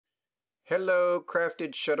Hello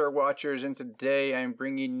crafted shutter watchers, and today I'm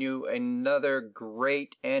bringing you another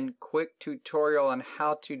great and quick tutorial on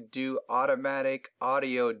how to do automatic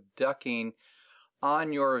audio ducking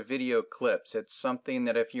on your video clips. It's something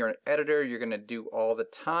that if you're an editor you're going to do all the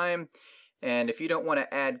time, and if you don't want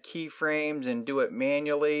to add keyframes and do it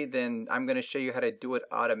manually, then I'm going to show you how to do it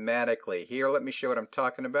automatically. Here, let me show you what I'm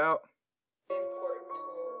talking about. Important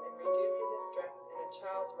tool in reducing the stress in a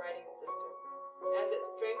child's writing system, as it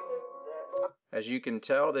strengthens the... As you can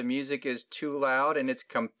tell, the music is too loud and it's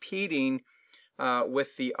competing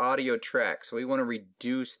with the audio track, so we want to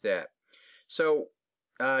reduce that. So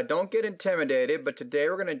don't get intimidated, but today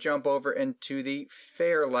we're going to jump over into the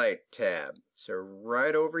Fairlight tab. So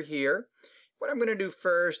right over here, what I'm going to do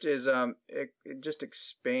first is just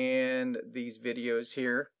expand these videos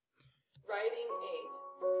here. Writing 8.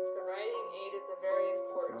 The writing 8 is a very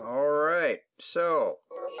important... Alright, so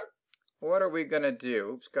what are we going to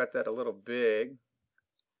do? Oops, got that a little big.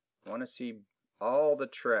 I want to see all the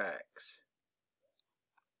tracks.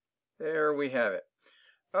 There we have it.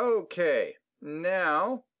 Okay,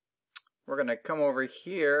 now we're going to come over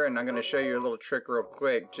here and I'm going to show you a little trick real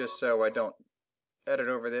quick just so I don't edit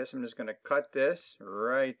over this. I'm just going to cut this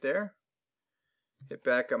right there. Hit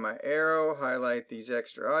back on my arrow, highlight these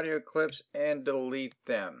extra audio clips, and delete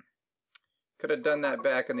them. Could have done that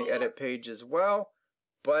back in the edit page as well,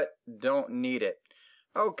 but don't need it.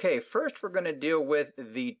 Okay, first we're going to deal with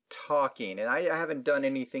the talking, and I haven't done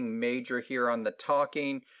anything major here on the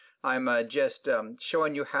talking. I'm just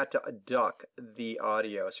showing you how to duck the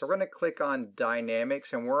audio. So we're going to click on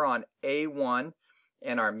Dynamics, and we're on A1,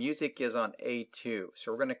 and our music is on A2.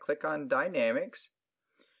 So we're going to click on Dynamics,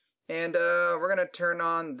 and we're going to turn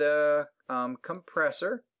on the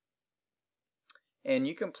compressor. And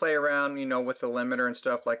you can play around, you know, with the limiter and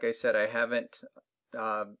stuff. Like I said, I haven't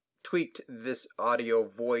tweaked this audio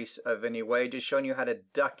voice of any way, just showing you how to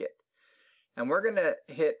duck it. And we're going to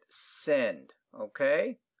hit send,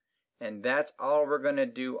 okay? And that's all we're going to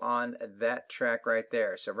do on that track right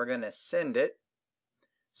there. So we're going to send it.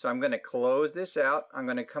 So I'm going to close this out. I'm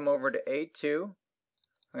going to come over to A2. I'm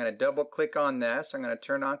going to double click on this. I'm going to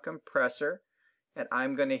turn on compressor. And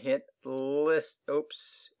I'm going to hit listen.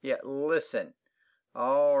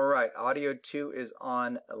 Alright, audio 2 is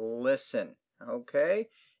on listen. Okay,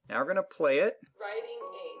 now we're going to play it. Writing 8.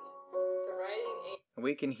 The writing 8.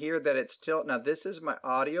 We can hear that it's still, now this is my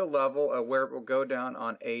audio level of where it will go down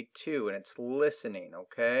on A2, and it's listening,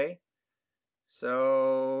 okay?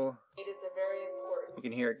 So, It is a very important you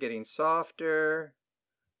can hear it getting softer.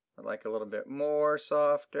 I'd like a little bit more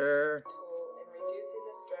softer. tool in reducing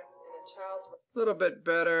the stress in a child's A little bit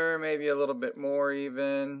better, maybe a little bit more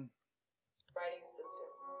even. writing system,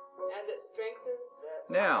 as it strengthens the...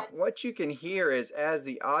 Now, what you can hear is as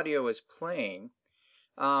the audio is playing,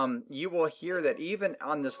 you will hear that even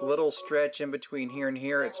on this little stretch in between here and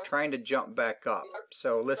here, it's trying to jump back up.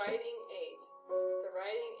 So listen. Writing 8. The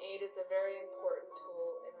writing 8 is a very important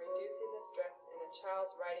tool in reducing the stress in a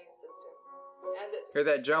child's writing system, as it... Hear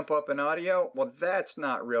that jump up in audio? Well, that's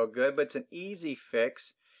not real good, but it's an easy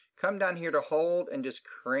fix. Come down here to hold and just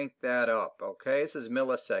crank that up, okay? This is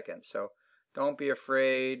milliseconds, so don't be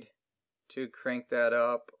afraid to crank that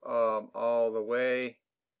up all the way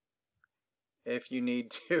if you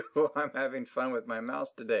need to. I'm having fun with my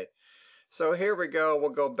mouse today. So here we go.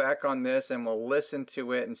 We'll go back on this and we'll listen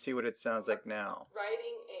to it and see what it sounds like now.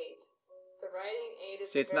 Writing 8. The writing 8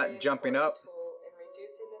 is See, it's a very not jumping up. important tool in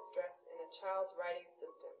reducing the stress in a child's writing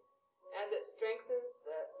system, as it strengthens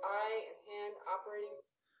the eye and hand operating...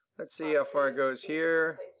 Let's see how far it goes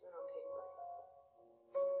here. placement on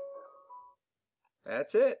paper.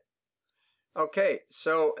 That's it. Okay,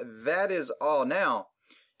 so that is all. Now,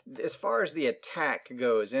 as far as the attack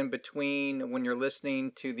goes, in between when you're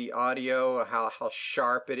listening to the audio, how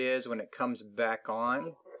sharp it is when it comes back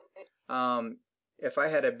on. If I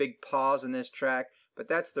had a big pause in this track, but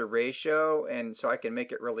that's the ratio, and so I can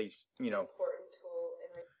make it really, you know, Important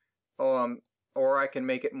tool in or I can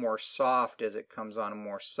make it more soft as it comes on,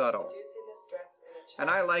 more subtle. reducing the stress in a child. And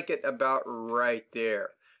I like it about right there.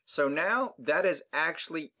 So now that is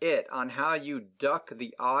actually it on how you duck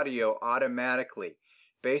the audio automatically.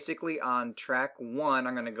 Basically on track 1,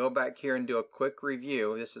 I'm going to go back here and do a quick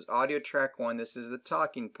review. This is audio track 1. This is the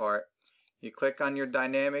talking part. You click on your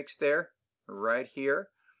dynamics there, right here.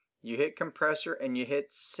 You hit compressor and you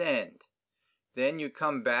hit send. Then you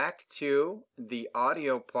come back to the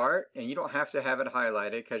audio part, and you don't have to have it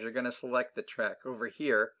highlighted because you're going to select the track over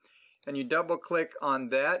here. And you double click on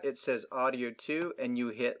that. It says audio 2 and you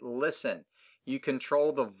hit listen. You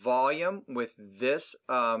control the volume with this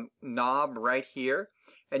knob right here.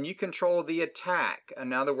 and you control the attack.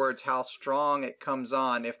 In other words, how strong it comes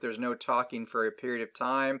on if there's no talking for a period of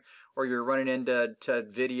time, or you're running into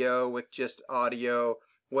video with just audio,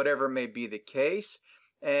 whatever may be the case.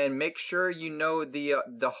 And make sure you know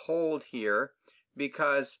the hold here,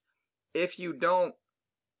 because if you don't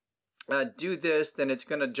do this, then it's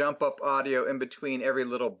going to jump up audio in between every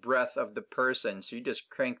little breath of the person. So you just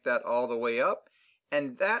crank that all the way up,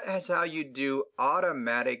 and that is how you do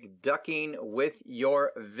automatic ducking with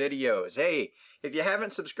your videos. Hey, if you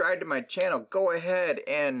haven't subscribed to my channel, go ahead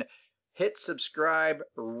and hit subscribe,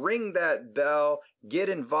 ring that bell, get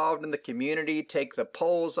involved in the community, take the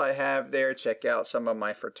polls I have there, check out some of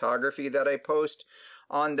my photography that I post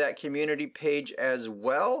on that community page as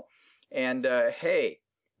well. And hey,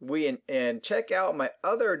 and check out my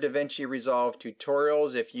other DaVinci Resolve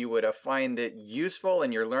tutorials if you would find it useful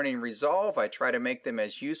and you're learning Resolve. I try to make them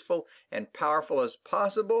as useful and powerful as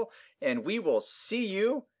possible, and we will see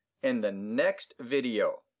you in the next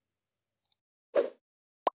video.